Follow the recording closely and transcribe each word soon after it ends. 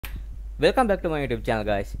Welcome back to my YouTube channel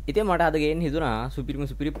guys. ඉතින් මට අද ගේන්න හිතුණා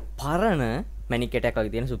සුපිරි පරණ Manic Attack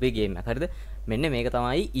වගේ තියෙන සුපිරි ගේම් එකක්. හරිද? මෙන්න මේක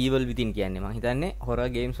තමයි Evil Within කියන්නේ. මම හිතන්නේ horror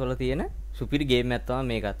games වල තියෙන සුපිරි ගේම් එකක් තමයි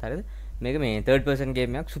මේකත්. හරිද? මේක මේ third person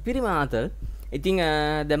game එකක්. සුපිරි මාතල්. ඉතින්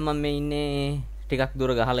දැන් මම මේ ඉන්නේ ටිකක්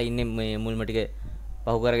දුර ගහලා ඉන්නේ මේ මුල්ම ටික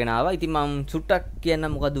පහු කරගෙන ආවා. ඉතින් මම සුට්ටක්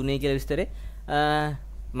කියන්න මොකද උනේ කියලා විස්තරේ.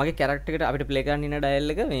 මගේ කැරක්ටර් එකට අපිට ප්ලේ කරන්න ඉන්න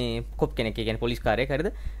ඩයල් එක මේ කොප් කෙනෙක් ඒ කියන්නේ පොලිස් කාර්යයක් හරියද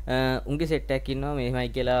උන්ගේ සෙට් එකක් ඉන්නවා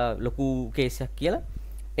මෙහෙමයි කියලා ලොකු කේස් එකක් කියලා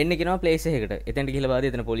එන්න කියනවා ප්ලේස් එකකට එතනට ගිහලා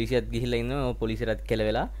බලද්දී එතන පොලිසියත් ගිහිල්ලා ඉන්නවා පොලිසියරත්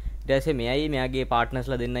කෙලවෙලා ඊට පස්සේ මෙයයි මෙයාගේ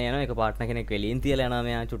පාර්ට්නර්ස්ලා දෙන්න යනවා එක පාර්ට්නර් කෙනෙක් වෙලින් තියලා යනවා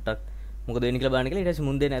මෙයා චුට්ටක් මොකද වෙන්නේ කියලා බලන්න කියලා ඊට පස්සේ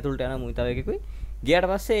මුන් දෙන්න ඇතුළට යනවා මුයි තව එකෙකුයි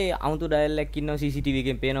ගියාට පස්සේ අමුතු ඩයල් එකක් ඉන්නවා CCTV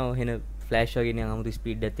එකෙන් පේනවා වෙන ෆ්ලෑෂ් වගේ නිකන් අමුතු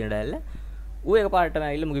ස්පීඩ් එකක් තියෙන ඩයල් එක ඌ එක පාටම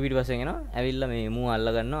ඇවිල්ලා මුගේ පිටිපස්සෙන් එනවා ඇවිල්ලා මේ මූ අල්ල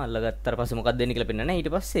ගන්නවා අල්ලගත්තට පස්සේ මොකක්ද වෙන්නේ කියලා පෙන්නන්නේ ඊට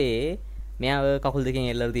පස්සේ මෙයාව කකුල් දෙකෙන්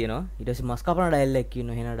එල්ලලා තියෙනවා ඊට පස්සේ මස් කපන ඩයල් එකක්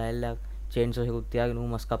ඉන්නවා එහෙන ඩයල් එකක් චේන්සෝ එකකුත් තියාගෙන ඌ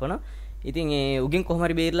මස් කපනවා ඉතින් ඒ උගෙන් කොහොම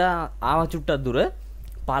හරි බේරලා ආව චුට්ටක් දුර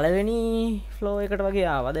පළවෙනි ෆ්ලෝ එකට වගේ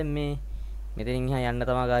ආවා දැන් මේ මෙතනින් එහා යන්න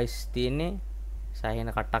තමයි ගයිස් තියෙන්නේ සෑහෙන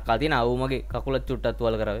කට්ටක් ආ තියෙන ආව මගේ කකුල චුට්ටක්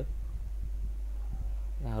තුවාල කරාවේ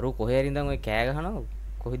අර කොහේ හරි ඉඳන් ඔය කෑ ගහනවා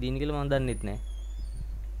කොහෙද ඉන්නේ කියලා මම දන්නෙත් නෑ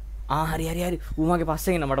හරි ඌ මගේ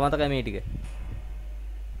පස්සෙන් එනවා මට මතකයි මේ ටික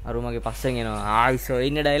අර ඌ මගේ පස්සෙන් එනවා ආයිසෝ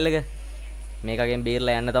ඉන්න ඩයල් එක මේකගෙන්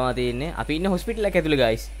බේරලා යන්න තමයි තියෙන්නේ අපි ඉන්නේ හොස්පිටල් එක ඇතුලේ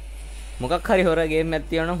ගයිස් මොකක් හරි හොරර් ගේම් එකක්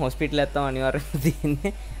තියෙනවා නම් හොස්පිටල් එකක් තමයි අනිවාර්යයෙන්ම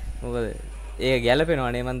තියෙන්නේ මොකද ඒක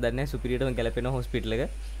ගැලපෙනවා නේ මන් දන්නේ නැහැ සුපිරියටම ගැලපෙනවා හොස්පිටල් එක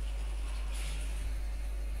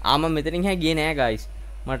මම මෙතනින් හැ ගියේ නෑ ගයිස්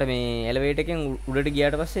මට මේ එලිවේටර් එකෙන් උඩට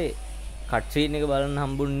ගියාට පස්සේ කට් සීන් එක බලන්න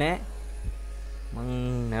හම්බුන්නේ නෑ මං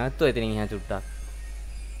නැවතුවා එතනින් එහා චුට්ටක්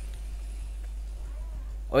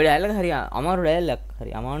ඔය ඩයල් එක හරි අමාරු ඩයල් එකක්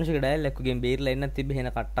හරි අමානුෂික ඩයල් එකක් ගෙන් බේරලා එන්නත් තිබ්බේ වෙන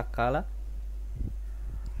කට්ටක් කාලා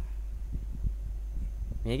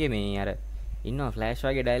මේකේ මේ අර ඉන්නවා ෆ්ලෑෂ්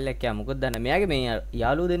වගේ ඩයල් එකක් යා මොකද දන්නේ මෙයාගේ මේ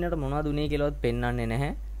යාළුවෝ දෙන්නට මොනවද උනේ කියලාවත් පෙන්වන්නේ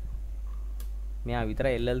නැහැ මෙයා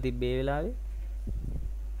විතරයි එල්ලල් තිබ්බේ ඒ වෙලාවේ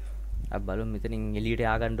අපි බලමු මෙතනින් එළියට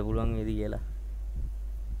ආගන්න පුළුවන් වේද කියලා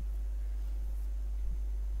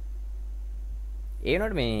ඒ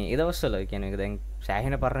වුණාට මේ ඒ දවස්වල කියන්නේ මේක දැන්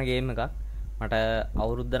සෑහෙන පරණ ගේම් එකක් මට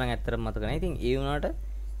අවුරුද්ද නම් ඇත්තටම මතක නැහැ. ඉතින් ඒ වුණාට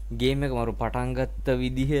ගේම් එක මරු පටන් ගත්ත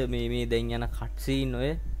විදිහ මේ දැන් යන කට් සීන් ඔය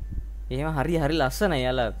එහෙම හරි ලස්සනයි.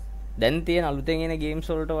 යාලා දැන් තියෙන අලුතෙන් එන ගේම්ස්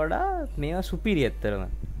වලට වඩා මේවා සුපිරි ඇත්තටම.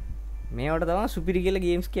 මේවට තමයි සුපිරි කියලා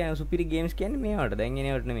ගේම්ස් කියන්නේ. සුපිරි ගේම්ස් කියන්නේ මේවට. දැන්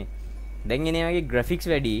එනවට නෙමෙයි. දැන් එන වගේ ග්‍රැෆික්ස්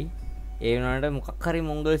වැඩි. ඒ වුණාට මොකක් හරි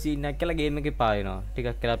මොංගල් සීන් එකක් කියලා ගේම් එකේ පා වෙනවා.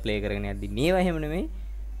 ටිකක් කියලා ප්ලේ කරගෙන යද්දි. මේවා එහෙම නෙමෙයි.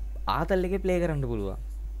 ආතල් එකේ ප්ලේ කරන්න පුළුවන්.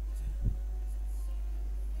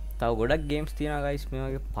 තව ගොඩක් ගේම්ස් තියෙනවා ගයිස් මේ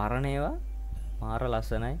වගේ පරණ ඒවා මාර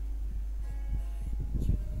ලස්සනයි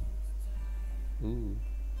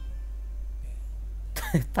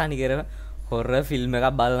තනි කර හොරර් ෆිල්ම් එකක්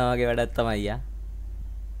බලනවා වගේ වැඩක් තමයි යා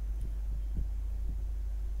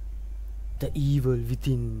The Evil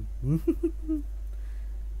Within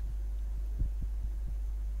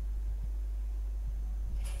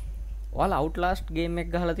ඔයාලා Outlast ගේම්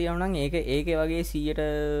එක ගහලා තියෙනවා නම් ඒකේ වගේ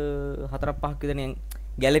 100%4-5ක් විතර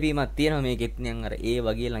ගැලපීමක් තියෙනවා මේකෙත් නිකන් අර ඒ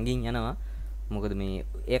වගේ ළඟින් යනවා මොකද මේ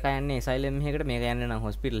ඒක යන්නේ asylum එකකට මේක යන්නේ නම්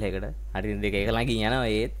hospital එකකට හරිද දෙක එක ළඟින් යනවා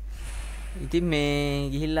ඒත් ඉතින් මේ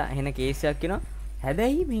ගිහිල්ලා එන කේස් එකක් කියනවා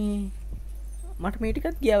හැබැයි මේ මට මේ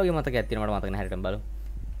ටිකක් ගියා වගේ මතකයක් තියෙනවා මට මතක නැහැ හරියටම බලමු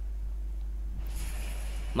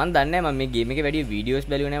මම දන්නේ නැහැ මම මේ ගේම් එකේ වැඩි වීඩියෝස්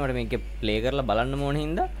බැලුවේ නැහැ මට මේක ප්ලේ කරලා බලන්න ඕන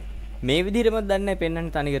හින්දා මේ විදිහටම දන්නේ නැහැ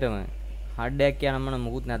පෙන්වන්නේ තනිකරම හાર્ඩ් එකක් කියනම මම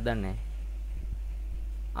මොකුත් නැද්ද දන්නේ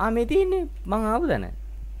නැහැ මේ තියෙන්නේ මං ආපු දන්නේ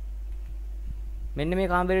මෙන්න මේ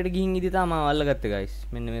කාමරේට ගිහින් ඉදි තාම මාව අල්ලගත්තේ ගයිස්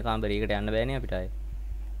මෙන්න මේ කාමරේකට යන්න බෑනේ අපිට ආයේ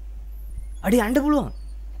අඩේ යන්න පුළුවන්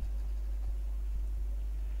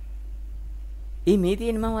මේ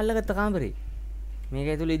තියෙන්නේ මම අල්ලගත්ත කාමරේ මේක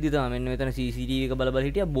ඇතුලේ ඉදි තාම මෙන්න මෙතන CCTV එක බල බල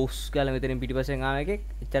හිටියා බොස් ගාලා මෙතනින් පිටිපස්සෙන් ආව එකෙක්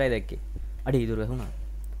එච්චරයි දැක්කේ අඩේ ඉදුර වුණා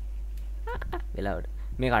වෙලාවට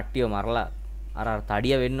මේ කට්ටියව මරලා අර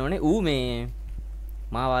තඩිය වෙන්න ඕනේ ඌ මේ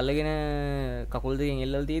මාව අල්ලගෙන කකුල් දෙකෙන්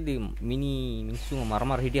එල්ලලා තියෙද්දි මිනිස්සුම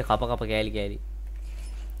මරමර හිටිය කප කෑලි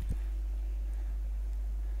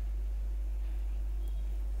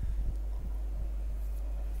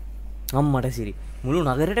අම්මට සිරි මුළු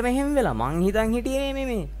නගරෙටම එහෙම වෙලා මං හිතන් හිටියේ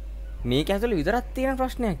මේ මේක ඇතුළේ විතරක් තියෙන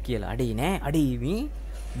ප්‍රශ්නයක් කියලා. අඩේ නෑ අඩේ මේ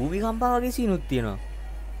භූමිකම්පා වගේ සීනුත් තියෙනවා.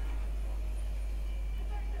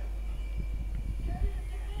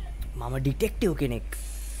 මම ඩිටෙක්ටිව් කෙනෙක්.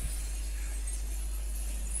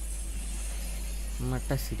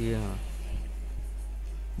 මට සිරියනවා.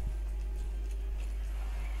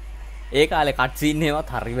 ඒ කාලේ කට් සීන් එකවත්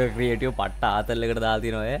හරිම ක්‍රියේටිව් පට්ට ආතල් එකට දාලා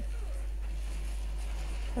තිනවා ඈ.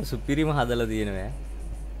 සුපිරිම හදලා තියෙනවා ඈ.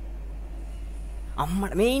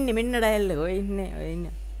 අම්මට මේ ඉන්නේ මෙන්න ඩයල් එක. ඔය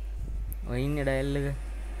ඉන්නේ ඩයල් එක.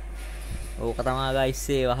 ඕක තමයි ගයිස්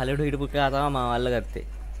ඒ වහලට හිටපු එකා තමයි මම අල්ලගත්තේ.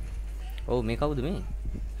 ඔව් මේ කවුද මේ?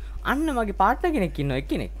 අන්න මගේ පාර්ට්නර් කෙනෙක් ඉන්නවා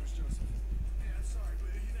එක්කෙනෙක්.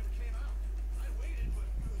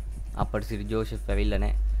 අපට සිරි ජෝෂෆ් ඇවිල්ලා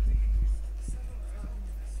නැහැ.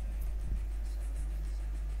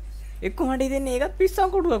 එක්ක මට හිතෙන්නේ ඒකත්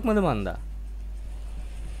පිස්සන් කොටුවක්මද මන්දා.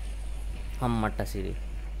 අම්මට සිරි.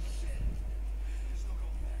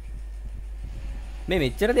 මේ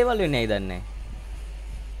මෙච්චර දේවල් වෙන්නේ ඇයි දන්නේ නැහැ.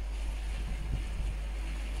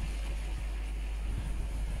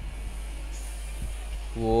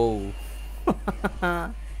 වෝව්.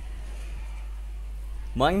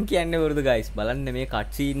 මං කියන්නේ වරුද ගයිස් බලන්න මේ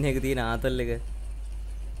කට් සීන් එක තියෙන ආතල් එක.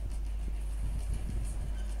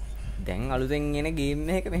 දැන් අලුතෙන් එන ගේම්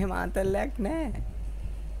එකක මෙහෙම ආතල්ලයක් නැහැ.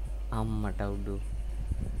 අම්මට උඩු.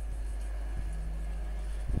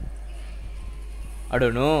 I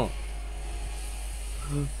don't know.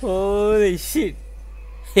 Holy shit.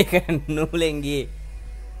 ඒක නූලෙන් ගියේ.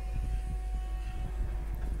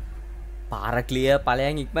 පාර ක්ලියර්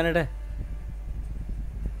ඵලයන් ඉක්මනට.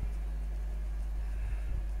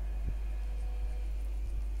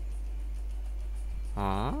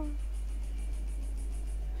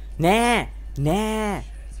 නෑ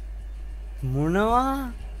මොනවා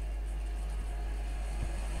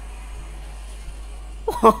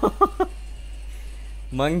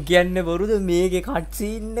මං කියන්නේ බොරුද මේකේ කට්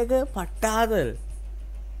සීන් එක පට්ටාදල්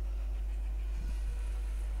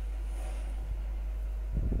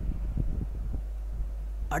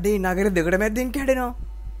අඩේ නගර දෙකට මැද්දෙන් කැඩෙනවා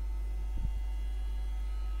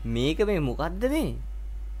මේක මේ මොකද්ද මේ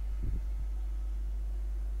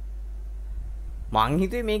මං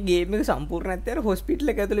හිතුවේ මේ ගේම් එක සම්පූර්ණ නැත්තේ අර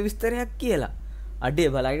හොස්පිටල් එක ඇතුළේ විස්තරයක් කියලා. අඩේ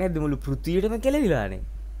බලගෙන නැද්ද මුළු පෘථිවියටම කෙලවිලානේ.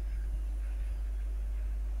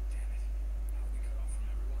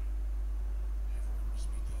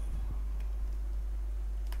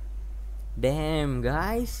 Damn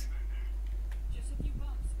guys.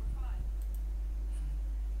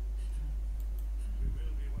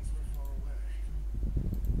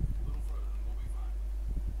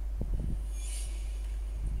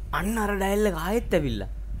 අන්න අර ඩයල් එක ආයෙත් ඇවිල්ලා.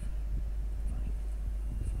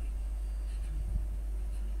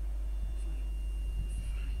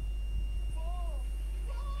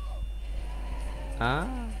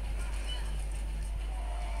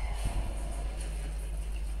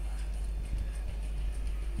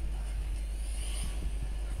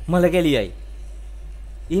 මල කෙලියයි.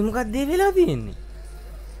 ඒ මොකක්ද ඒ වෙලා තියෙන්නේ?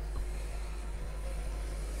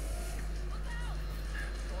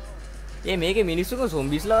 ඒ මේකේ මිනිස්සුක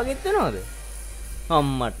සොම්බිස්ලා වගේත් වෙනවද?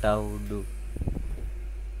 අම්මට උඩු.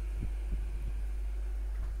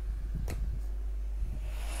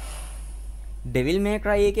 ඩෙවිල් මේ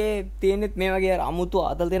ක්‍රයි එකේ තියෙනෙත් මේ වගේ අර අමුතු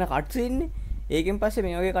ආතල් දෙන කට් සීන් නේ. ඒකෙන් පස්සේ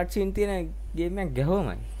මේ වගේ කට් සීන් තියෙන ගේම් එකක්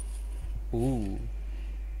ගැහුවමයි.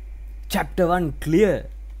 chapter 1 clear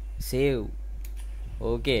save.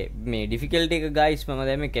 okay මේ difficulty එක guys මම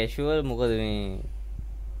දැන් මේ casual මොකද මේ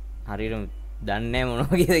හරියටම දන්නේ මොන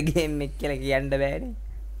වගේද ගේම් එක කියලා කියන්න බෑනේ.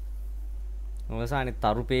 අවසානයේ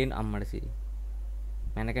තරු පේන අම්මට සී.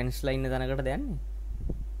 මැනකන්ස්ලා ඉන්න තැනකට දැන්නේ.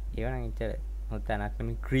 ඒව නම් ඉච්චර හොත් තැනක්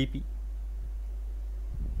නෙමෙයි creepy.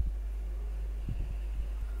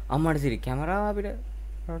 අම්මට සී කැමරාව අපිට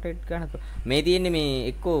rotate කරන්න. මේ තියෙන්නේ මේ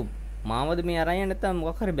එක්කෝ මාවද මේ අරන් යන්න නැත්නම්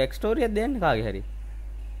මොකක් හරි back story එකක් දෙන්න කාගේ හරි.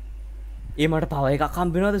 ඒ මට පව එකක්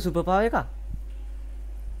හම්බ වෙනවද සුපර් පව එකක්?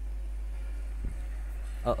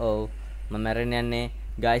 ඔව් මම මැරෙන්න යන්නේ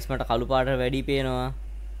ගයිස් මට කළු පාට වැඩි පේනවා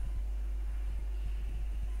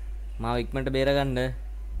මාව ඉක්මනට බේරගන්න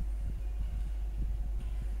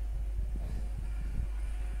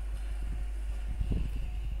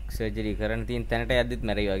සර්ජරි කරන්න තියෙන තැනට යද්දිත්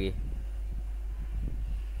මැරෙයි වගේ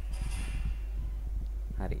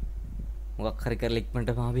හරි මොකක් හරි කරලා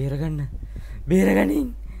ඉක්මනට මාව බේරගනින්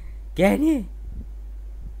කෑනේ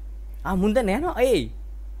මුන්ද නෑනවා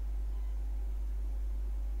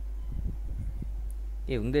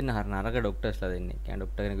ඒ උන් දෙන්න හරින අරක ඩොක්ටර්ස්ලා දෙන්නේ. කියන්නේ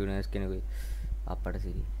ඩොක්ටර් කෙනෙකු නර්ස් කෙනෙකුයි අප්පට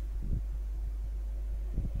සිරි.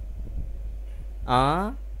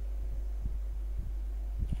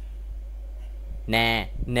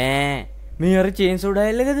 නෑ මේ අර චේන්සෝ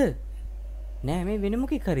ඩයල් එකද? නෑ මේ වෙන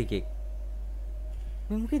මොකෙක් හරි එකෙක්.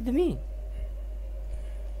 මේ මොකෙද්ද මේ?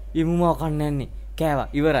 ඉමුමා කන්න යන්නේ. කෑවා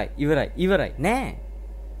ඉවරයි නෑ.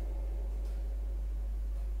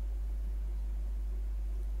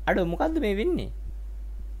 අඩෝ මොකද්ද මේ වෙන්නේ?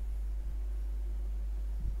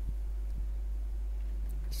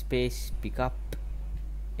 space pick up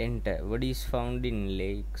enter what is found in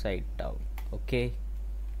lakeside town okay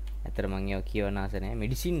අතර මං ඒවා කියවන ආස නැහැ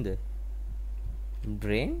මෙඩිසින්ද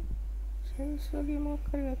බ්‍රේන් සෙල්ස් වගේ මොකක්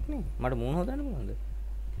හරි එකක් නේ. මට මූණ හොදන්න පුළුවන්ද?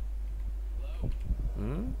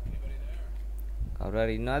 කවුරු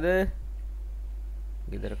හරි ඉන්නවද?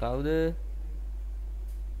 ගෙදර කවුද?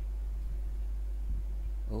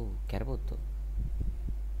 ඔව් කැරපොත්තෝ.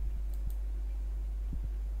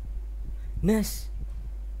 නස්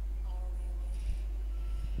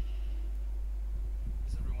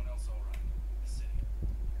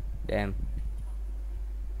damn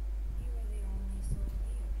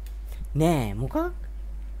නෑ මොකක්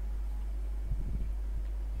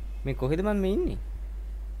මේ කොහෙද මම මේ ඉන්නේ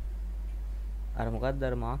අර මොකක්ද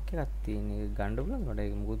අර මාක් එකක් තියෙන එක ගන්න පුළුවන්ද මට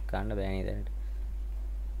ඒක මොකුත් ගන්න බෑ නේද දැනට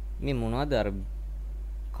මේ මොනවද අර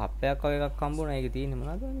කප්පයක් වගේ එකක් හම්බුණා ඒක තියෙන්නේ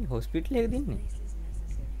මොනවද මේ හොස්පිටල් එකේ දින්නේ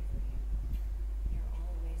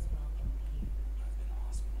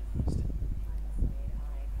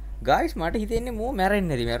guys මට හිතෙන්නේ මෝ මැරෙන්නේ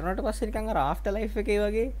නැති මැරුණාට පස්සේ නිකන් අර ආෆ්ටර් ලයිෆ් එකේ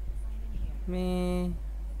වගේ මේ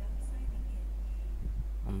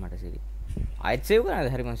අම්මට සිරි ආයෙත් සේව්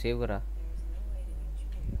කරනද හරි මම සේව් කරා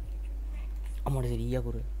අම්මට සිරි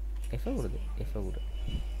ඊයකුර F කුරද F කුර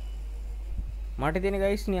මට තියෙන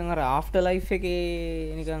guys නිකන් අර ආෆ්ටර් ලයිෆ් එකේ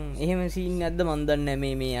නිකන් එහෙම සීන් නැද්ද මන් දන්නේ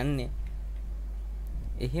නැහැ මේ යන්නේ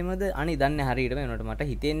එහෙමද අනේ දන්නේ හරියට මේනට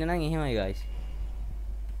මට හිතෙන්නේ නම් එහෙමයි guys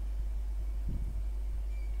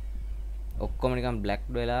ඔක්කොම නිකන් බ්ලැක්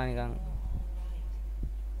වෙලා නිකන්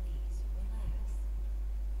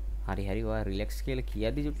හරි හරි ඔයා රිලැක්ස් කියලා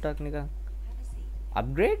කියද්දි චුට්ටක් නිකන්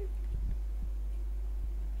අප්ග්‍රේඩ්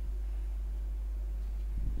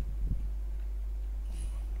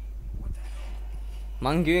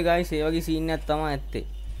මං කිව්වේ guys ඒ වගේ සීන් එකක් තමයි ඇත්තේ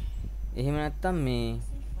එහෙම නැත්තම්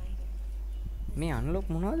මේ අන්ලොක්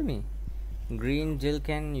මොනවද මේ green gel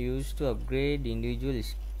can use to upgrade individual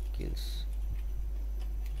skills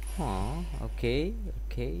okay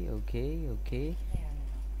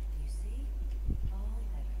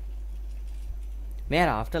මේ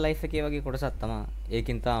ආෆ්ටර් ලයිෆ් එකේ වගේ කොටසක් තමයි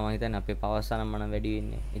ඒකෙන් තමයි මම හිතන්නේ අපේ පවර්ස් අනම් මනම් වැඩි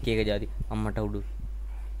වෙන්නේ එක එක જાති අම්මට උඩු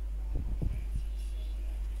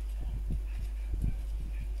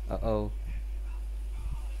oh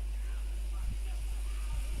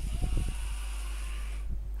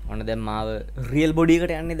ඔන්න දැන් මාව රියල් බොඩි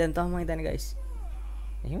එකට යන්නේ දැන් තමයි මම හිතන්නේ guys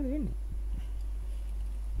එහෙමද වෙන්නේ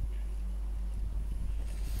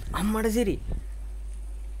අම්මට සිරි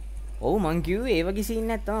ඔව් මං කිව්වේ ඒ වගේ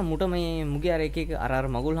සීන් එකක් තමයි මුට මේ මුගේ අර එක එක අර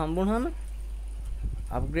මගුල් හම්බුනහම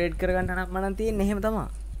අප්ග්‍රේඩ් කරගන්න නම් මනම් තියෙන්නේ එහෙම තමයි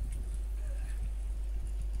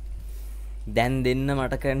දැන් දෙන්න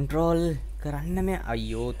මට කන්ට්‍රෝල් කරන්න මේ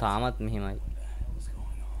අයියෝ තාමත් මෙහෙමයි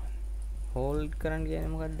හෝල්ඩ් කරන්න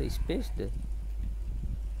කියන්නේ මොකද්ද ස්පේස්ද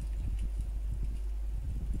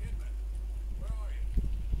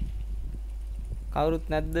කවුරුත්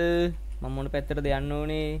නැද්ද මම මොන පැත්තටද යන්න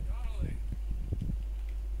ඕනේ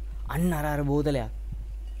අන්න අර බෝතලයක්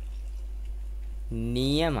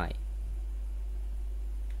නියමයි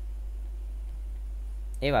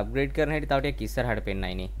ඒව අප්ග්‍රේඩ් කරන හැටි තව ටිකක් ඉස්සරහට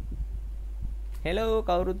පෙන්නයි නේ හෙලෝ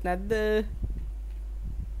කවුරුත් නැද්ද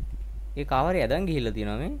ඒ කාවරේ යදන් ගිහිල්ලා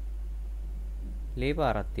තියෙනවා මේ ලේ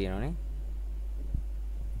පාරක් තියෙනවනේ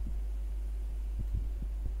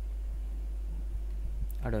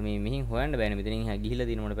අඩ මේ මෙහින් හොයන්න බෑනේ මෙතනින් ගිහිල්ලා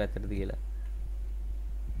තියෙන මොන පැත්තටද කියලා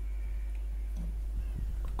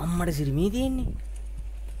අම්මට සිරි මේ තියෙන්නේ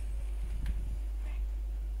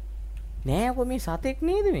නෑ කො මේ සතෙක්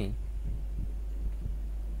නේද මේ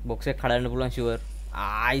බොක්ස් එක කඩන්න පුළුවන් ෂුවර්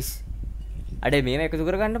ආයිස් අඩේ මේව එකතු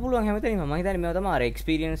කරගන්න පුළුවන් හැමතැනම මම හිතන්නේ මේව තමයි අර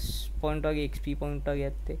එක්ස්පීරියන්ස් පොයින්ට් වගේ XP පොයින්ට් වගේ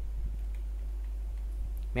ඇත්තේ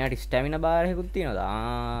මෙයාට ස්ටැමිනා බාර් එකකුත්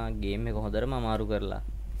තියෙනවා ගේම් එක හොඳටම අමාරු කරලා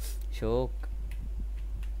ෂෝක්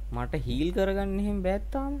මට හීල් කරගන්න එහෙම බෑත්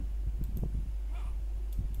තාම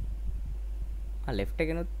left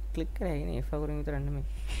එකනොත් ක්ලික් කරලා ඉන්නේ F අකුරෙන් විතර නෙමෙයි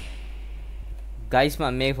guys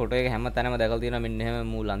මම මේ ෆොටෝ එක හැම තැනම දැකලා තියෙනවා මෙන්න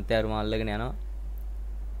එහෙම මූල අන්තය අරුම අල්ලගෙන යනවා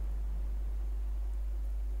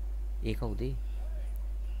ඒ කවුද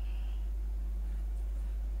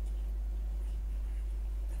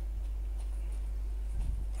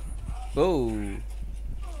ඔව්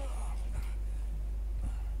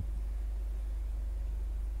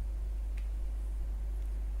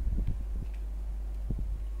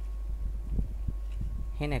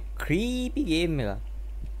එන ක්‍රීපි ගේම් එක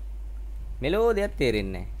මෙලෝ දෙයක්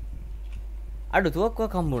තේරෙන්නේ නැහැ අඩු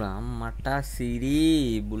තුවක්කුවක් හම්බුණා මට සිරි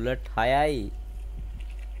බුලට් 6යි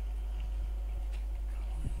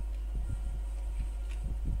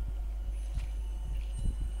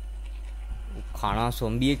කනා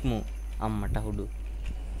සොම්බියෙක් මු අම්මට හුඩු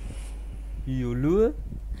යොළුව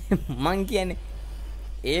මං කියන්නේ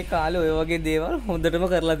ඒ කාලේ ඔය වගේ දේවල්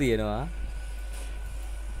හොඳටම කරලා තියෙනවා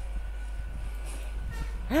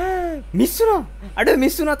මිස් වුණා. අඩ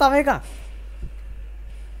මිස් වුණා තව එකක්.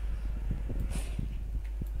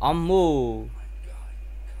 අම්මෝ.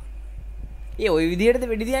 ඒ ওই විදිහටද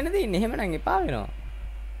වෙඩි තියන්න දෙන්නේ. එහෙමනම් එපා වෙනවා.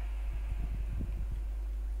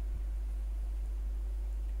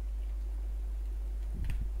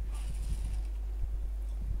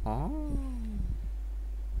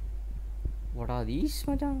 What are these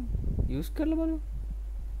මචං? use කරලා බලමු.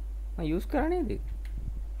 මම use කරන්නේ නේද?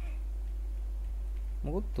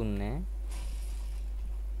 මොකුත් තුන්නේ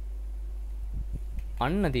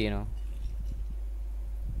අන්න තියෙනවා.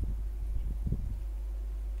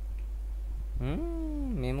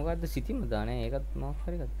 මේ මොකද්ද සිතින්ම දාන්නේ? ඒකත් මොකක්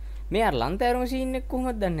හරි එකක්. මේ අර ලන්තෑරුම සීන් එක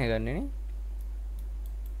කොහොමද දන්නේ ගන්නේ නේ?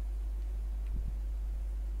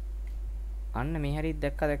 අන්න මේ හරිය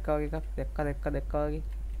දැක්කා වගේ එකක් දැක්කා වගේ.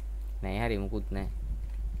 නෑ හරි මුකුත් නෑ.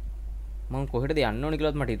 මම කොහෙටද යන්න ඕනේ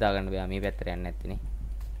කියලාත් මට හිතා ගන්න බෑ. මේ පැත්තට යන්නේ නැත්තේ නේ.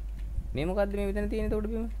 මේ මොකද්ද මේ විතන තියෙන උඩ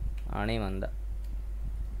බිම? අනේ මන්දා.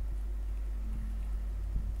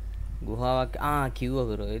 ගුහාවක් කිව්වා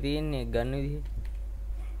කරෝ. ඒ තියෙන්නේ ගන්න විදිහ.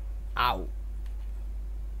 ආව්.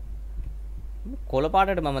 කොළ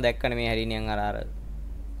පාටට මම දැක්කනේ මේ හැරි නියන් අර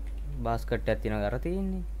බාස්කට් එකක් තියෙනවා අර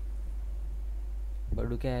තියෙන්නේ.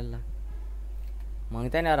 බඩු කෑල්ල. මම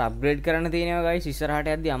හිතන්නේ අර අප්ග්‍රේඩ් කරන්න තියෙනවා ගයිස් ඉස්සරහට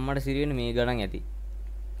යද්දි අම්මට සිරිවෙන මේ ගණන් ඇති.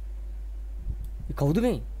 කවුද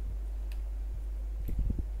මේ?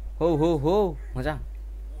 හෝ මචං.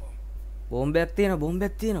 බෝම්බයක්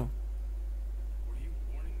තියෙනවා.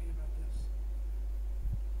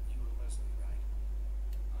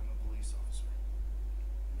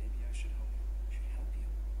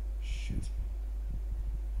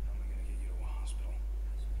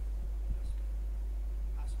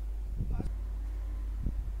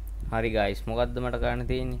 හරි ගයිස් මොකද්ද මට කරන්න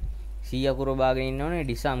තියෙන්නේ 100 අකුර බාගෙන ඉන්න ඕනේ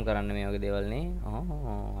ඩිසාම් කරන්න මේ වගේ දේවල් නේ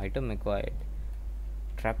item acquired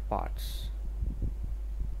trap parts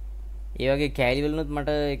ඒ වගේ කෑලි වලුත්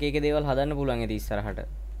මට එක දේවල් හදන්න පුළුවන් ඉතින් ඉස්සරහට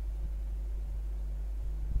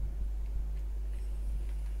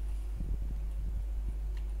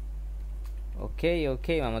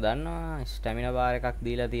ඕකේ මම දන්නවා ස්ටැමිනා බාර් එකක්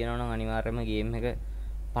දීලා තියෙනවා නම් අනිවාර්යයෙන්ම ගේම් එක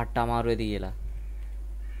පට්ට අමාරු වෙති කියලා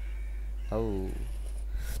ඔව්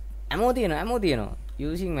ammo තියෙනවා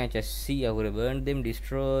using matches see අකුර burn them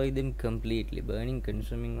destroy them completely burning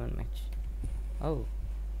consuming one match ඔව්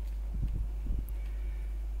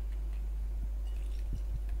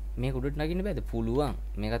මේක උඩට නගින්න බෑද පුළුවන්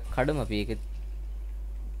මේකත් කඩම අපි ඒක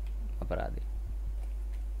අපරාධේ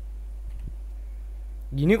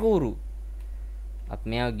ගිනි කෝරු අපි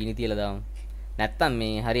මෙයා ගිනි තියලා දාමු නැත්තම්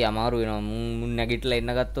මේ හරි අමාරු වෙනවා මුන් නැගිටලා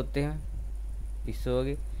එන්න ගත්තොත් එහෙම පිස්සෝ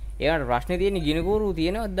වගේ ඒකට ප්‍රශ්නේ තියෙන්නේ ගිනි කෝරු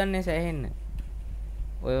තියෙනවද දන්නේ සෑහෙන්න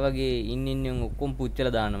ඔය වගේ ඉන්න ඔක්කොම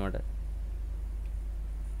පුච්චලා දාන්න මට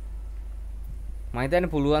මම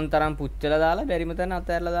හිතන්නේ පුළුවන් තරම් පුච්චලා දාලා බැරිම තැන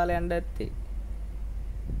අතහැරලා දාලා යන්න ඇත්තේ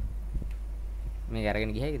මේක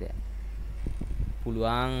අරගෙන ගියයිද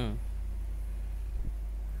පුළුවන්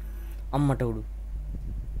අම්මට උඩු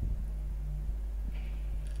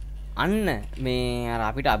අන්න මේ අර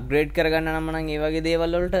අපිට අප්ග්‍රේඩ් කරගන්න නම් නම් ඒ වගේ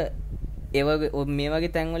දේවල් වලට ඒ වගේ මේ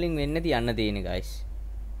වගේ තැන් වලින් වෙන්නේ නැති යන්න තියෙන්නේ guys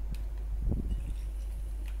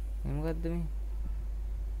මේ මොකද්ද මේ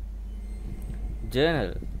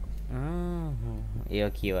ජර්නල්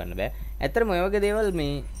ඒක කියවන්න බෑ ඇත්තටම ඔය වගේ දේවල්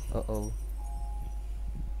මේ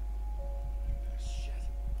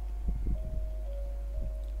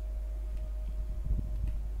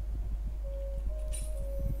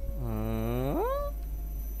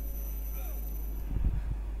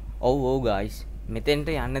ඔව් ඔව් guys මෙතෙන්ට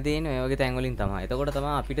යන්න තියෙන ඔය වගේ තැන් වලින් තමයි. එතකොට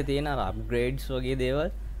තමයි අපිට තියෙන අර අප්ග්‍රේඩ්ස් වගේ දේවල්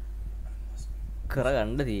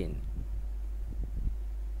කරගන්න තියෙන්නේ.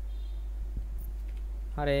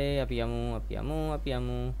 හරි අපි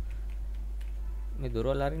යමු. මේ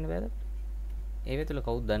දොරවල් අරින්න බෑද? ඒ වෙතුල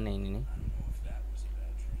කවුද දන්නේ ඉන්නේ නේ?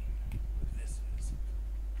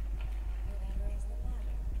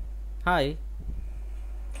 හායි.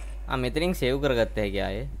 මෙතනින් සේව් කරගත්ත හැකි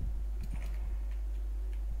ආයේ.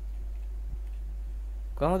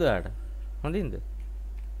 කොහොමද ආට? හොඳින්ද?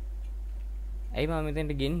 ඇයි මම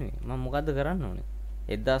මෙතෙන්ට ගෙන්නේ? මම මොකද්ද කරන්න ඕනේ?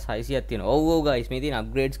 1600ක් තියෙනවා. ඔව් guys මේ තියෙන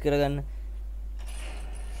අප්ග්‍රේඩ්ස් කරගන්න.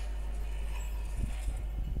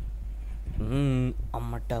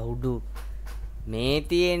 අම්මට උඩු. මේ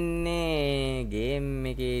තියෙන්නේ ගේම්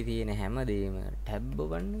එකේ තියෙන හැමදේම ටැබ්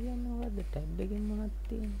ඔබන්න කියන්නේ මොකද්ද? ටැබ් එකෙන් මොනවද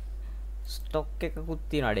තියෙන්නේ? ස්ටොක් එකකුත්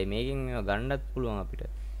තියෙනවා. අඩේ මේකෙන් මේවා ගන්නත් පුළුවන්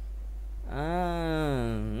අපිට.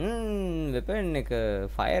 වෙපන් එක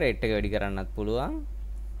ෆයර් රේට් එක වැඩි කරන්නත් පුළුවන්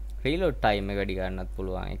රීලෝඩ් ටයිම් එක වැඩි කරන්නත්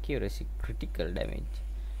පුළුවන් accuracy critical damage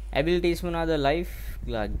abilities මොනවාද life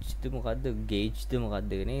gauge ද මොකද්ද gauge ද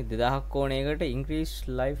මොකද්ද නේ 2000ක් ඕන එකට increase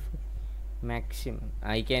life මැක්සිමම්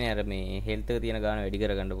අයි කියන්නේ අර මේ හෙල්ත් එක තියෙන ගාන වැඩි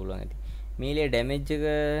කරගන්න පුළුවන් ඇති. මීලේ ඩැමේජ් එක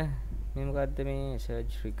මේ මොකද්ද මේ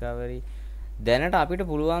සර්ච් රිකවරි දැනට අපිට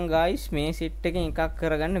පුළුවන් ගයිස් මේ සෙට් එකෙන් එකක්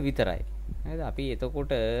කරගන්න විතරයි. නේද? අපි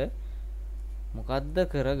එතකොට මොකද්ද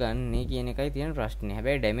කරගන්නේ කියන එකයි තියෙන ප්‍රශ්නේ.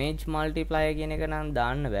 හැබැයි ඩැමේජ් මල්ටිප්ලයර් කියන එක නම්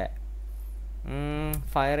දාන්න බෑ.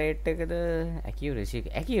 ෆයර් රේට් එකද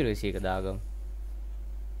ඇකියුරසි එක දාගමු.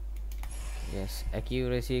 yes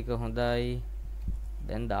accuracy එක හොඳයි.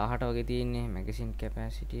 දැන් 18 වගේ තියෙන්නේ magazine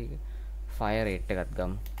capacity එක. fire rate එකත්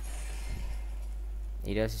ගමු.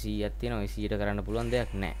 ඊට පස්සේ 100ක් තියෙනවා. ඔය 100ට කරන්න පුළුවන්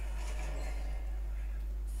දෙයක් නැහැ.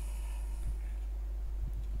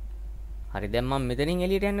 හරි දැන් මම මෙතනින්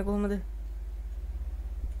එළියට යන්නේ කොහොමද?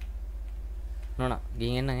 නෝනා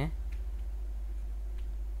ගිහින් එන්න ඈ.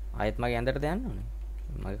 ආයෙත් මගේ ඇඳටද යන්න ඕනේ.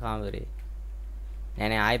 මගේ කාමරේ. නෑ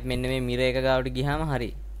නෑ ආයෙත් මෙන්න මේ මිර එක ගාවට ගියාම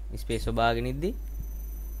හරි. ස්පේස් ඔබාගෙන ඉද්දි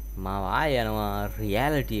මම ආය යනවා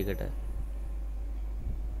රියැලිටි එකට.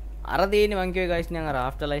 අර දෙන්නේ මං කියුවේ ගයිස් නිකන් අර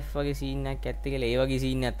ආෆ්ටර් ලයිෆ් වගේ සීන් එකක් ඇත්ත කියලා. ඒ වගේ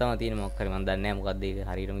සීන් එකක් තමයි තියෙන්නේ මොකක් හරි මන් දන්නේ නැහැ මොකක්ද ඒක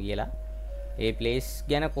හරියටම කියලා. ඒ ප්ලේස්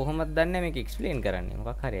ගැන කොහොමද දන්නේ මේක එක්ස්ප්ලেইন කරන්නේ.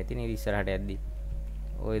 මොකක් හරි ඇති නේද ඉස්සරහට යද්දි.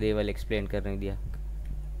 ওই දේවල් එක්ස්ප්ලেইন කරන විදියක්.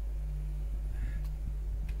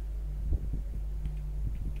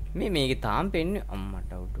 මේකේ තාම පෙන්නේ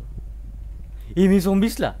අම්මට අවුටු. මේ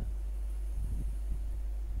සොම්බිස්ලා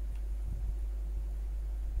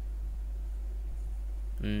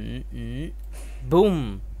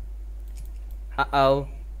boom. Uh-oh.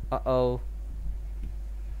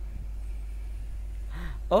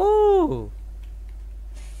 Oh.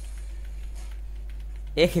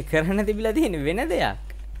 ඒක කරන්න තිබිලා තියෙන වෙන දෙයක්.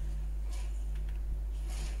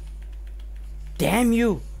 Damn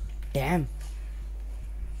you. Damn.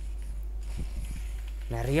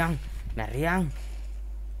 Mariang.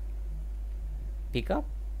 Pick up.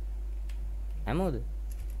 හැමෝද?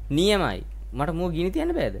 නියමයි. මට මූ ගිනි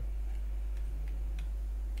තියන්න බෑද?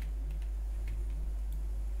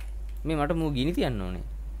 මේ මට මූ ගිනි තියන්න ඕනේ.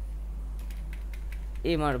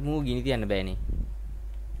 මට මූ ගිනි තියන්න බෑනේ.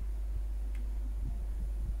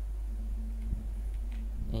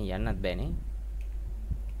 යන්නත් බෑනේ.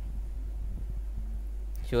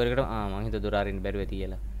 ෂුවර් එකට මං හිතුවා දොර අරින්න බැරුව ඇති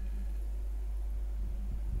කියලා.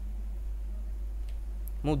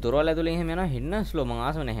 මූ දොරවල් ඇතුලෙන් එහෙම යනවා හෙන්න ස්ලෝ මං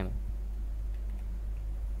ආසම නැහැ එහෙම.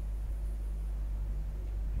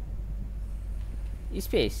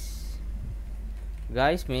 ස්පේස්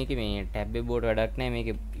ගයිස් මේකේ මේ ටැබ් එක බෝඩ් වැඩක් නැහැ.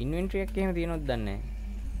 මේකේ ඉන්වෙන්ටරි එකක් එහෙම තියෙනවද දන්නේ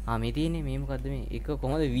නැහැ. මේ තියෙන්නේ මේ මොකද්ද මේ එක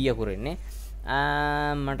කොහොමද V අකුරෙන්නේ?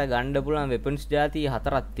 මට ගන්න පුළුවන් වෙපන්ස් ಜಾති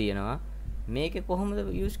 4ක් තියෙනවා. මේකේ කොහොමද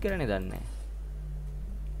යූස් කරන්නේ දන්නේ නැහැ.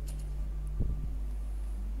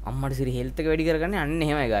 අම්මට සිරි හෙල්ත් එක වැඩි කරගන්නේ අන්න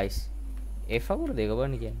එහෙමයි ගයිස්. F අකුර දෙක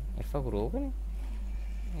බලන්න කියන්නේ. F අකුර ඕකනේ.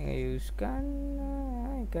 යූස් කරන්න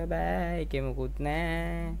එක බෑ. ඒකේ මොකුත්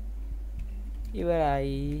නැහැ.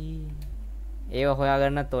 ඉවරයි. ඒව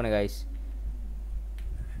හොයාගන්නත් ඕනේ ගයිස්.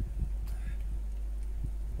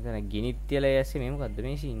 එතන ගිනිත් තියලා යැස්සේ මේ මොකද්ද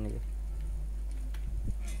මේ සීන් එක?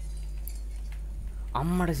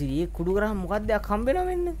 අම්මට සිරියේ කුඩු කරාම මොකද්ද යක් හම්බෙනව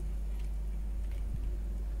වෙන්න?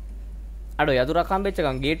 අඩෝ යතුරක් හම්බෙච්ච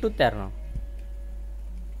ගමන් ගේට්ටුත් ඇරනවා.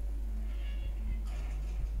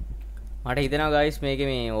 මට හිතෙනවා ගයිස් මේකේ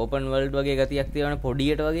මේ ඕපන් වර්ල්ඩ් වගේ ගතියක් තියෙනවනේ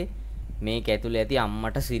පොඩියට වගේ. මේක ඇතුලේ ඇති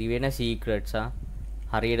අම්මට සිරි වෙන සීක්‍රට්ස්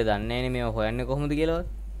හරියට දන්නේ නැනේ මේව හොයන්නේ කොහොමද කියලාවත්.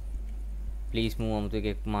 ප්ලීස් මූ අමුතු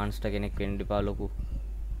එකෙක් මාන්ස්ටර් කෙනෙක් වෙන්න එපා ලොකු.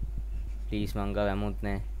 ප්ලීස් මං ගාව ඇමුත්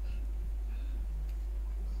නැහැ.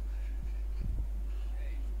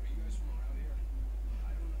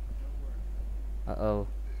 Uh-oh.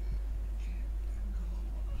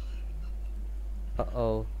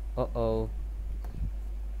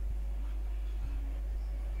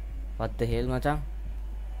 What the hell මචං?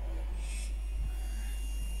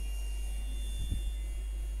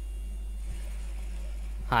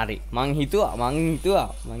 හරි මං හිතුවා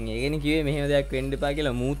මං ඒකනේ කිව්වේ මෙහෙම දෙයක් වෙන්න එපා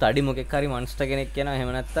කියලා. මූ තඩි මොකෙක් හරි මොන්ස්ටර් කෙනෙක් යනවා එහෙම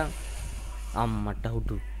නැත්තම් අම්මට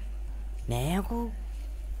හුටු නෑකෝ.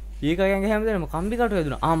 ඊකගෙන් හැමදේම කම්බි කටු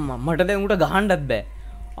වැදුනා. අම්මා මට දැන් උට ගහන්නත් බෑ.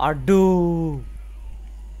 අඩෝ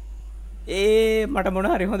මට මොන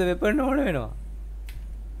හරි හොඳ වෙපන් ඕන වෙනවා.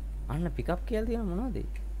 අන්න පිකප් කියලා තියෙන මොනවද?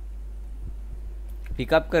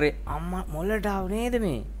 පිකප් කරේ අම්මා මොළට ආව නේද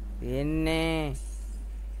මේ? එන්නේ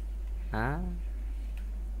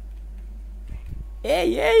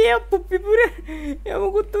පුප්පි පුරේ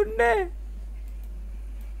යමුකුත් උන්නේ.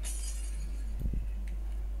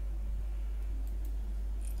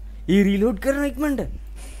 රීලෝඩ් කරන ඉක්මනට.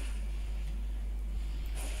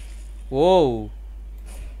 ඕව්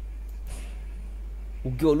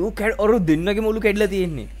උගේ ඔලුව ඔරු දෙන්නගේ මුළු කැඩලා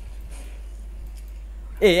තියෙන්නේ.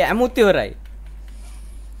 ඇමුත් ඉවරයි.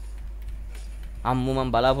 අම්මු මම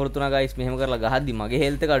බලාපොරොත්තු වුණා ගයිස් මෙහෙම කරලා ගහද්දි මගේ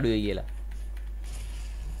හෙල්ත් එක අඩු වෙයි කියලා.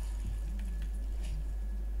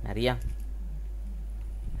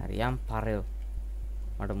 හරියම් පරයෝ.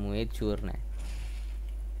 මට මුවේත් ෂුවර් නෑ.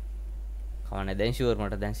 කවන්නේ දැන් ෂුවර්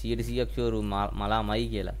මට දැන් 100%ක් ෂුවර් මලාමයි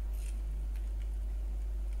කියලා.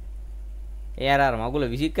 ඒ අර මගුල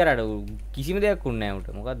විසිට් කරාට කිසිම දෙයක් වුන්නේ නෑ උට.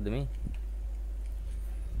 මොකද්ද මේ?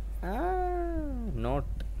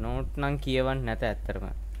 නෝට් නම් කියවන්න නැත ඇත්තටම.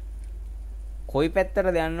 කොයි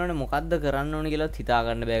පැත්තටද යන්න ඕනේ මොකද්ද කරන්න ඕනේ කියලා හිතා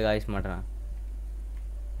ගන්න බෑ ගයිස් මට නම්.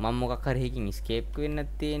 මම මොකක් හරි එකකින් escape වෙන්න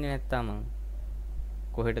තියෙන්නේ නැත්තම් මම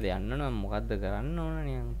කොහෙටද යන්න ඕන මොකද්ද කරන්න ඕන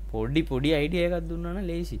නේ පොඩි අයිඩියා එකක් දුන්නා නම්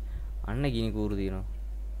ලේසි. අන්න ගිනි කූරු දිනවා.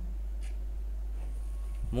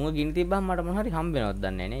 මුංග ගිනි තිබ්බම මට මොන හරි හම්බ වෙනවද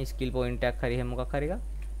දන්නේ නැහැ නේ. ස්කිල් පොයින්ට් එකක් හරි එහෙම මොකක් හරි එකක්.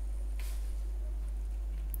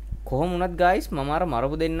 කොහොම වුණත් ගයිස් මම අර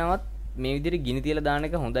මරපු දෙන්නවත් මේ විදිහට ගිනි තියලා දාන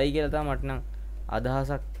එක හොඳයි කියලා තමයි මට නම්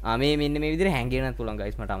අදහසක්. මේ මෙන්න මේ විදිහට හැංගෙන්න පුළුවන්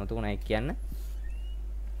ගයිස් මට අමතකුණා ඒක කියන්න.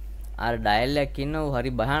 අර ඩයල් එකක් ඉන්නව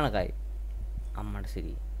හරි භයානකයි. අම්මට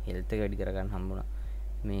සිරි හෙල්ත් එක වැඩි කරගන්න හම්බුණා.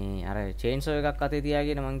 මේ අර චේන්සෝ එකක් අතේ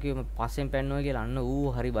තියාගෙන මං කිව්වා පස්සෙන් පැන්නවා කියලා අන්න ඌ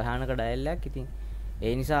හරි භයානක ඩයල් එකක්. ඉතින්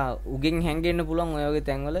ඒ නිසා උගෙන් හැංගෙන්න පුළුවන් ඔය වගේ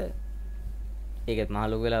තැන්වල. ඒකත් මහ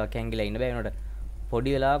ලොකු වෙලාවක් හැංගිලා ඉන්න බෑ උනට. පොඩි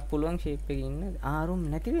වෙලාවක් පුළුවන් ෂේප් එකේ ඉන්න. ආරුම්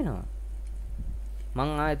නැති වෙනවා. මං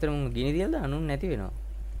ආයෙතන ගිනි තියලා දානුන් නැති වෙනවා.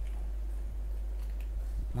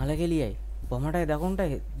 මලගෙලියයි. බොමටයි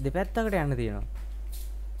දකුණටයි දෙපැත්තකට යන්න තියෙනවා.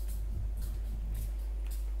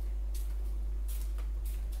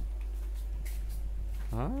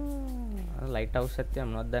 ලයිට් හවුස් එකක්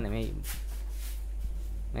තියෙනවා මොනවද දන්නේ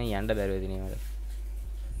මේ යන්න බැරුව ඉතින් ඒවට.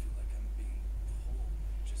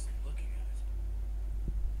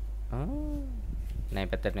 නෑ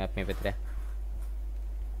පැත්තට නෑ මේ පැත්තට.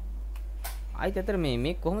 ආයිත් අතර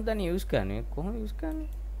මේ කොහොමද දන්නේ යූස් කරන්නේ? කොහොමද යූස් කරන්නේ?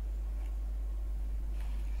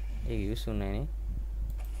 ඒක යූස් උන්නේ නේ.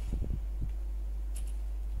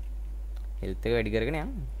 හෙල්ත් එක වැඩි කරගෙන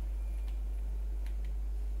යන්න.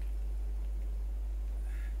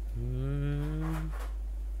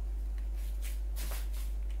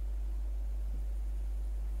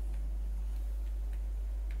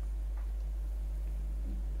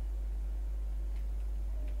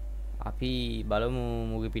 අපි බලමු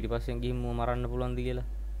මුගේ පිටිපස්සෙන් ගිහින් මුව මරන්න පුළුවන්ද කියලා.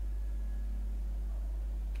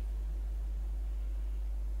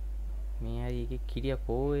 මේ අය එකේ කිරිය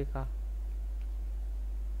කෝ එක.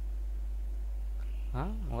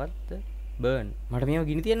 මොකද්ද? බර්න්. මට මේව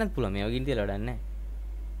ගිනි තියන්නත් පුළුවන්. මේව ගිනි තියලා වැඩක් නැහැ.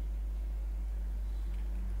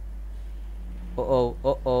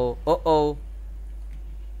 ඕ.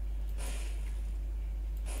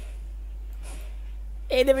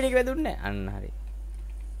 ඒ දෙවිනික වැදුන්නේ නැහැ. අන්න හරි.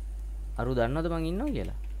 අරු දන්නවද මං ඉන්නවා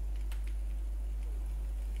කියලා?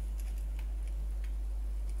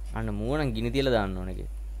 අන්න මූණ ගිනි තියලා දාන්න ඕනේ කිය.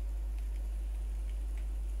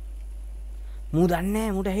 මූ දන්නේ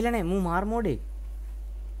නැහැ. මූට ඇහිලා නැහැ. මූ මාර් මෝඩේ.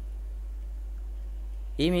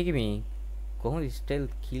 මේකේ මේ කොහොමද ස්ටයිල්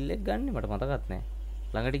කිල් එක ගන්නෙ මට මතකත් නැහැ.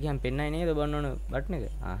 ළඟට ගියම් පෙන්නයි නේද බලන්න ඕන බටන් එක.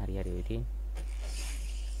 හරි ඔය තියෙන්නේ.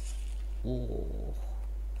 ඕ.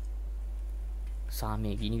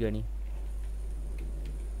 සාමේ ගිනි ගනි.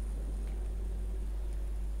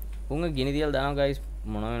 උංග ගිනි තියලා දානවා ගයිස්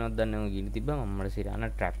මොන වෙනවද දන්නේ නැහැ. ගිනි තිබ්බම අම්මට සිරාන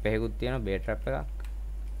ට්‍රැප් එකකුත් තියෙනවා බේ ට්‍රැප් එකක්.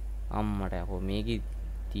 අම්මට යකෝ මේකේ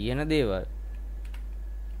තියෙන දේවල්.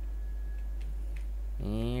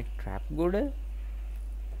 මේ ට්‍රැප් ගොඩ.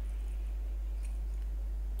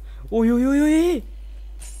 ඔය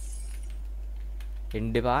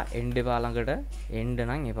එන්න එපා ළඟට එන්න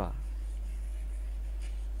නම් එපා.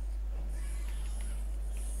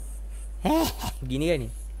 ගිනි ගනි.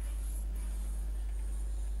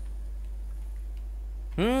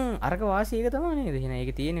 අරක වාසි එක තමයි නේද? එහෙනම්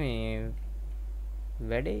ඒක තියෙන මේ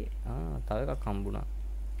වැඩේ. තව එකක් හම්බුණා.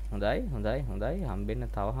 හොඳයි. හම්බෙන්න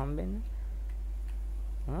තව හම්බෙන්න.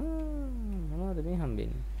 මොනවද මේ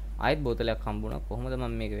හම්බෙන්නේ? ආයෙත් බෝතලයක් හම්බුණා. කොහොමද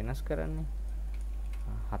මම මේක වෙනස් කරන්නේ?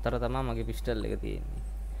 4 තමයි මගේ පිස්ටල් එක තියෙන්නේ.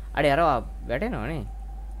 අඩේ අරවා වැටෙනවනේ.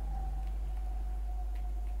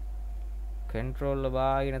 කන්ට්‍රෝල් එක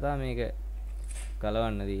බාගෙන තමයි මේක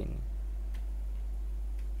ගලවන්න තියෙන්නේ.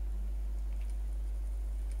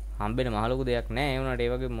 හම්බෙන මහ ලොකු දෙයක් නෑ. ඒ වුණාට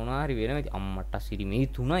ඒ වගේ මොනවා හරි වෙනවා. අම්මට සිරි මේ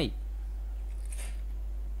 3යි.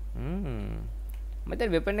 මට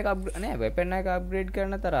වෙපන් එක නෑ වෙපන් එක අප්ග්‍රේඩ්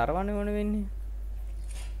කරන්න තර අරවන්න ඕන වෙන්නේ.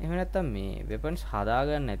 එහෙම නැත්තම් මේ වෙපන්ස්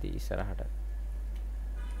හදාගන්න නැති ඉස්සරහට.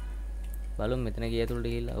 බලමු මෙතන ගිය ඇතුළට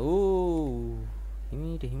ගිහිල්ලා. ඕ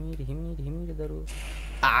හිමීට දරුවෝ.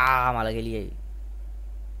 මලගෙලියයි.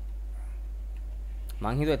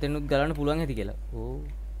 මං හිතුවා එතනුත් ගලන්න පුළුවන් ඇති කියලා. ඕ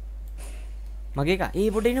මගේ එක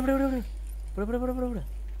පොඩ ඉන්න පොඩ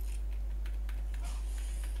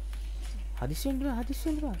හදිස්සි වෙන්න බෑ හදිස්සි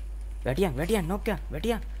වෙන්න බෑ. වැටියන් නොක්කා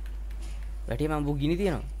වැටියන්. වැටිය මම බෝ ගිනි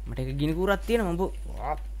තියනවා. මට එක ගිනි කූරක් තියෙනවා මම බෝ.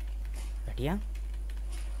 වැටියන්.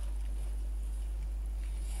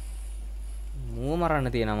 මූව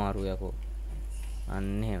මරන්න තියෙන අමාරු යකෝ.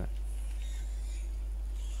 අන්න එහෙම.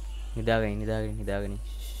 නිදාගන්න.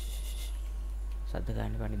 සද්ද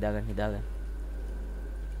ගන්න එපා නිදාගන්න.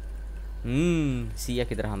 100ක්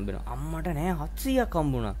විතර හම්බ වෙනවා. අම්මට නෑ 700ක්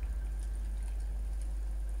හම්බුණා.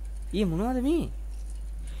 ඊ මොනවද මේ?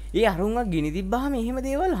 ඒ අරුන්ගා ගිනි තිබ්බාම එහෙම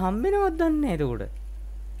දේවල් හම්බෙනවද දන්නේ නැහැ එතකොට.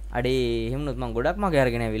 අඩේ එහෙම නොත් මං ගොඩක් මගේ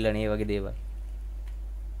අරගෙන ඇවිල්ලා නේ වගේ දේවල්.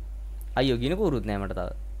 අයියෝ ගිනි කූරුත් නෑ මට තව.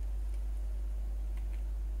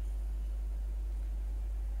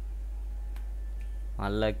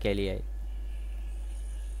 අල්ලා කැලියයි.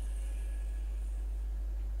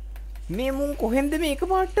 මේ මුන් කොහෙන්ද මේ එක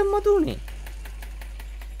පාටම මතුනේ?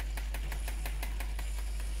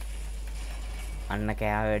 අන්න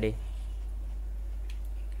කෑ වැඩේ.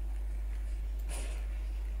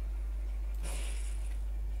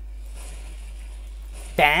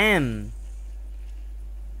 ටෑම්.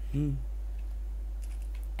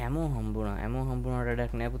 ඇමෝ හම්බුණාට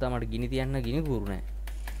වැඩක් නෑ පුතා මට ගිනි තියන්න ගිනි කූරු නෑ.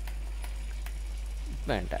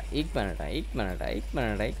 ඉක්මනට.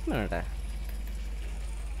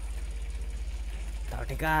 තව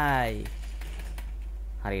ටිකයි.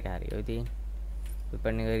 හරියට හරි. ඔය තියෙන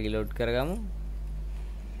වෙපන් එක රීලෝඩ් කරගමු.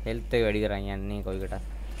 හෙල්ත් එක වැඩි කරන් යන්නේ කොයිකට.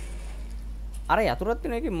 අර යතුරත්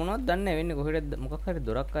වෙන එකේ මොනවද දන්නේ නැහැ වෙන්නේ කොහෙද මොකක් හරි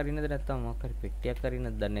දොරක් අරින්නද නැත්නම් මොකක් හරි පෙට්ටියක්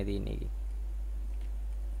අරින්නද දන්නේ නැහැ තියෙන්නේ ඒකේ.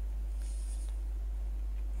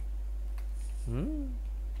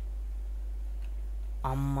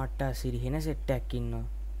 අම්මට සිරිහෙන සෙට් එකක් ඉන්නවා.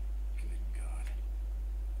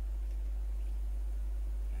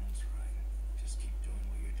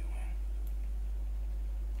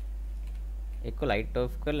 එක්ක ලයිට්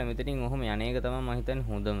ඔෆ් කරලා මෙතනින් ඔහොම යන එක තමයි මම හිතන්නේ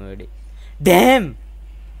හොඳම වැඩේ. ඩෑම්.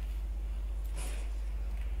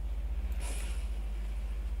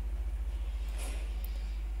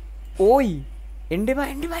 ඕයි එන්න එපා.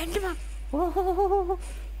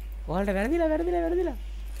 ඔයාලට වැරදිලා.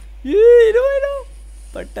 ඊනෝ.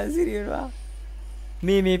 පට්ටන් සිරියනවා.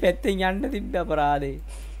 මේ පැත්තෙන් යන්න තිබ්බ අපරාධේ.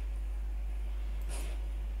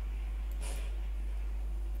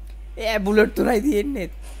 බුලට් තුනයි තියෙන්නේ.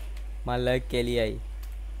 මල්ල කෙලියයි.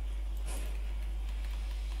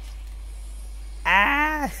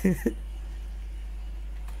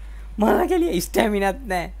 මල්ල කෙලිය ස්ටැමිනත්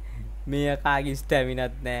නෑ. මේ කාගේ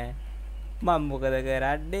ස්ටැමිනත් නෑ. මම මොකද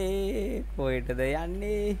කරන්නේ? කොහෙටද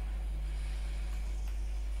යන්නේ?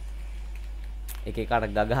 එක එකට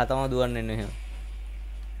ගගහ තමයි දුවන්නේ නේ එහෙම.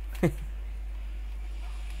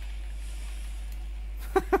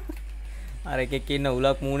 අර එකෙක් ඉන්න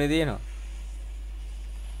උලක් මූණේ දිනනවා.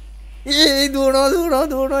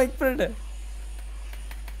 දුවනවා ඉක්මනට.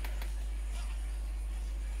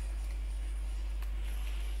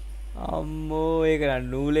 අම්මෝ ඒක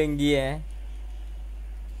නූලෙන් ගියේ.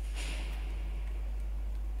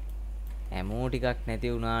 ඇමෝ ටිකක්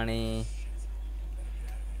නැති වුණානේ.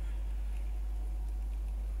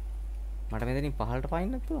 මට මෙතනින් පහළට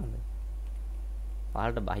පයින්නත් පුළුවන්ද?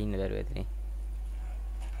 පහළට බහින්න බැරුව ඇතිනේ.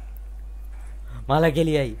 මල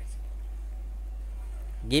කෙලියයි.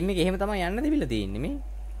 ගේම් එකේ එහෙම තමයි යන්න දෙවිලා තියෙන්නේ මේ.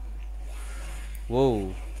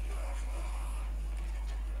 වෝව්.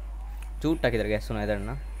 චූට්ටක් විතර ගැස්සුණා එතන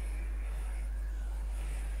නා.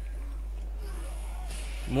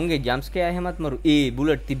 මුන්ගේ ජම්ප් ස්කෙයා එහෙමත් මරු.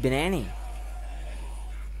 බුලට් තිබ්බේ නෑනේ.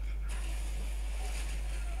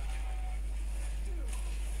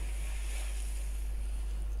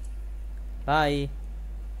 Bye.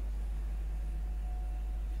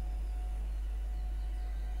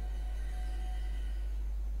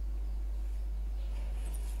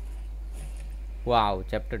 Wow,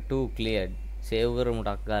 chapter 2 cleared. Save කරමු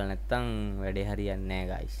ටක් ගාලා නැත්තම් වැඩේ හරියන්නේ නැහැ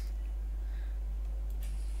guys.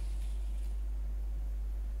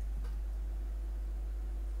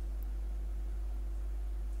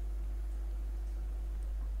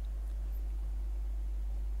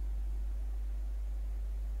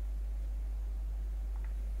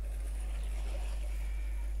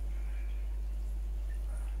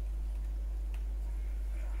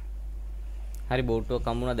 හරි බෝට්ටුවක්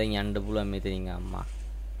හම්බුණා දැන් යන්න පුළුවන් මෙතනින් අම්මා.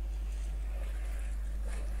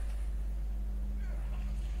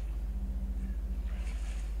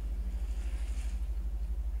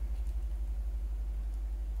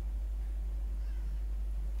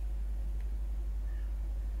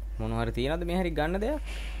 මොන හරි තියනද මේ හරි ගන්න දෙයක්?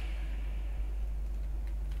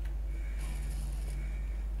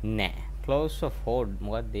 නෑ. close of hold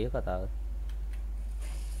මොකක්ද ඒ කතාව?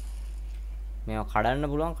 මේවා කඩන්න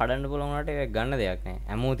පුළුවන් වුණාට ඒක ගන්න දෙයක් නෑ.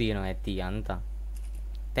 ඇමෝ තියෙනවා ඇති යන්තම්.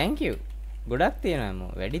 Thank you. ගොඩක් තියෙනවා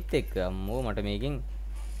අම්මෝ. වැඩිත් එක්ක අම්මෝ මට මේකෙන්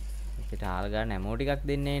අපිට හාල් ගන්න ඇමෝ ටිකක්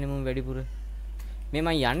දෙන්නේ නැහැ නේ මම වැඩිපුර. මේ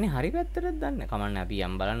මං යන්නේ හරි පැත්තටද දන්නේ. කමන්නේ අපි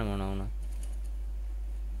යම් බලන්න මොන වුණා.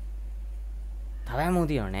 තව ඇමෝ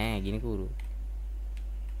තියව නෑ ගිනි කූරු.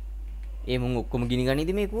 ඒ මුන් ඔක්කොම ගිනි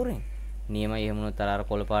ගනිද මේ කූරෙන්? නියමයි එහෙම වුණොත් අර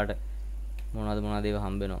කොළ පාට මොනවද ඒවා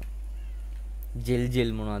හම්බ වෙනවා.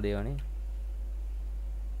 ජෙල් මොනවද ඒවනේ.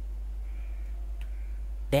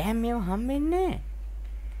 ඩෑම් මේව හම්බෙන්නේ නැහැ.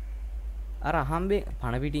 අර හම්බේ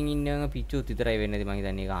පණ පිටින් ඉන්නවම පිච්චුත් විතරයි වෙන්නේ නැති මං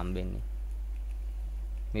හිතන්නේ ඒක හම්බෙන්නේ.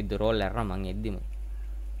 මේ දොරවල් ඇරලා මං එද්දිම.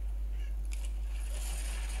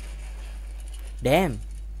 ඩෑම්.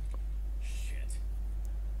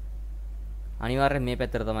 අනිවාර්යෙන් මේ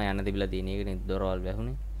පැත්තට තමයි යන්න තිබිලා තියෙන්නේ. ඒකනේ දොරවල්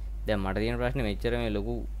වැහුනේ. දැන් මට තියෙන ප්‍රශ්නේ මෙච්චර මේ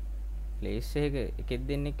ලොකු ප්ලේස් එකක එකෙක්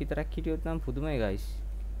දෙන්නෙක් විතරක් හිටියොත් නම් පුදුමයි ගයිස්.